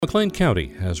McLean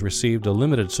County has received a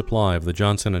limited supply of the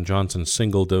Johnson & Johnson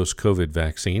single-dose COVID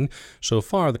vaccine. So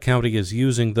far, the county is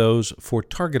using those for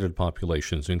targeted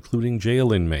populations, including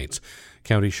jail inmates.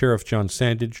 County Sheriff John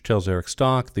Sandage tells Eric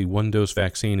Stock the one-dose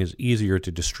vaccine is easier to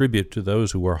distribute to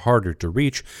those who are harder to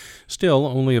reach. Still,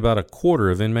 only about a quarter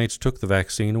of inmates took the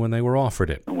vaccine when they were offered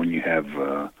it. When you have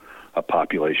a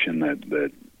population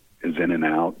that is in and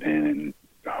out and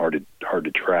hard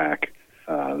to track,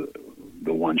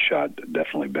 the one shot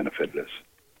definitely benefited us.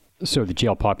 So the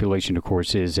jail population, of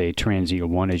course, is a transient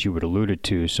one, as you would alluded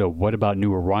to. So what about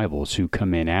new arrivals who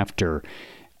come in after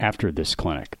this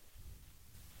clinic?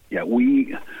 Yeah,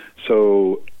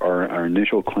 our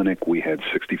initial clinic, we had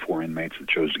 64 inmates that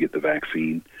chose to get the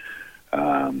vaccine.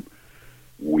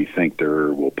 We think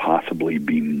there will possibly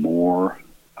be more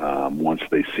once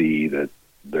they see that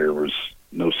there was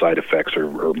no side effects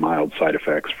or mild side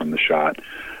effects from the shot.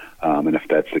 And if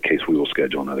that's the case, we will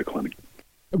schedule another clinic.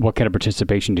 What kind of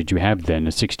participation did you have then?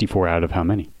 64 out of how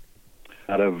many?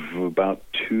 Out of about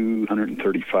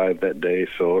 235 that day,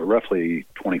 so roughly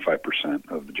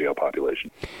 25% of the jail population.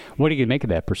 What do you make of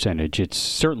that percentage? It's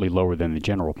certainly lower than the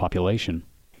general population.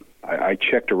 I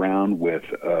checked around with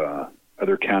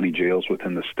other county jails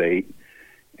within the state,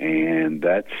 and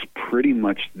that's pretty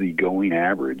much the going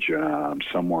average,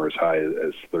 somewhere as high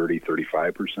as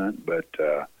 30-35%, but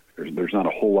there's not a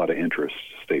whole lot of interest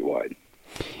statewide.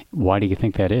 Why do you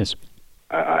think that is?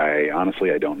 I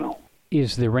honestly don't know.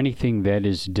 Is there anything that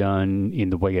is done in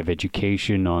the way of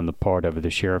education on the part of the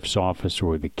sheriff's office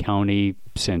or the county,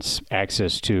 since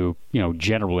access to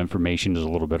general information is a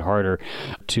little bit harder,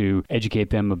 to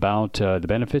educate them about the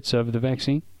benefits of the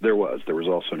vaccine? There was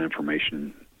also an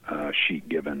information sheet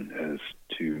given as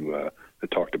to that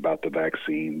talked about the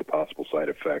vaccine, the possible side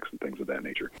effects, and things of that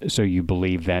nature. So you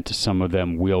believe that some of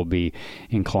them will be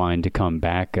inclined to come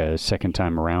back a second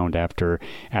time around after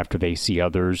they see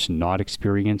others not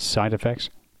experience side effects?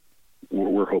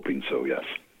 We're hoping so, yes.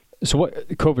 So what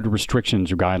COVID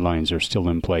restrictions or guidelines are still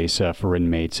in place for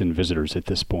inmates and visitors at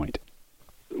this point?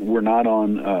 We're not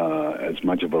on as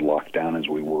much of a lockdown as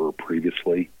we were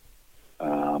previously.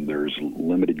 There's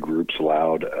limited groups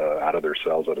allowed out of their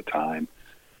cells at a time.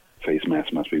 Face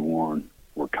masks must be worn.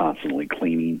 We're constantly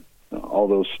cleaning. All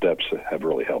those steps have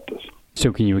really helped us.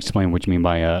 So can you explain what you mean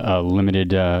by a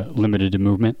limited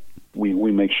movement?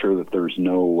 We make sure that there's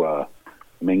no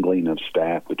mingling of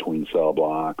staff between cell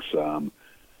blocks.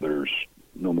 There's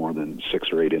no more than 6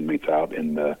 or 8 inmates out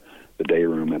in the day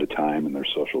room at a time, and they're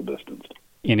social distanced.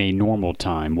 In a normal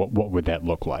time, what would that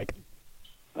look like?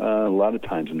 A lot of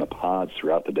times in the pods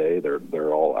throughout the day,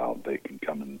 they're all out. They can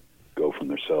come and go from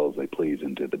their cells they please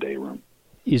into the day room.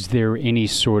 Is there any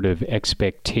sort of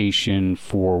expectation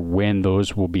for when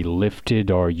those will be lifted?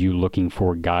 Are you looking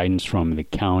for guidance from the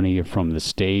county or from the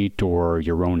state or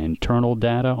your own internal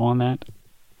data on that?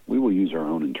 We will use our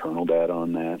own internal data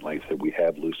on that. Like I said, we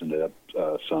have loosened it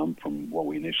up some from what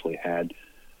we initially had,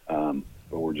 but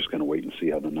we're just going to wait and see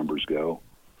how the numbers go.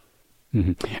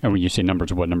 Mm-hmm. And when you say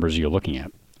numbers, what numbers are you looking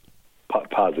at?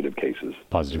 Positive cases.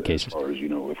 Positive cases. As far as,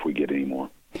 if we get any more.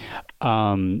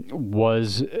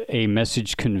 Was a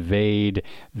message conveyed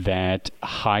that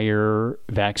higher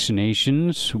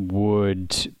vaccinations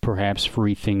would perhaps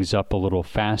free things up a little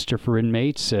faster for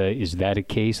inmates? Is that a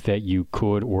case that you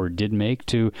could or did make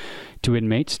to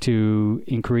inmates to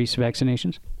increase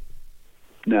vaccinations?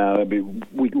 No,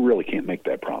 we really can't make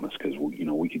that promise because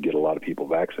we could get a lot of people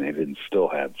vaccinated and still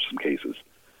have some cases.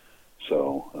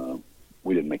 So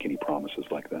we didn't make any promises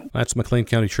like that. That's McLean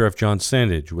County Sheriff John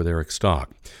Sandage with Eric Stock.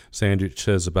 Sandage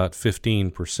says about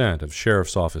 15% of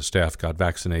Sheriff's Office staff got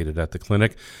vaccinated at the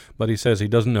clinic, but he says he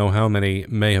doesn't know how many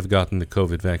may have gotten the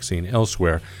COVID vaccine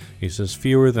elsewhere. He says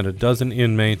fewer than a dozen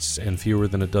inmates and fewer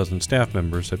than a dozen staff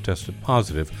members have tested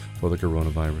positive for the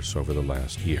coronavirus over the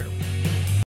last year.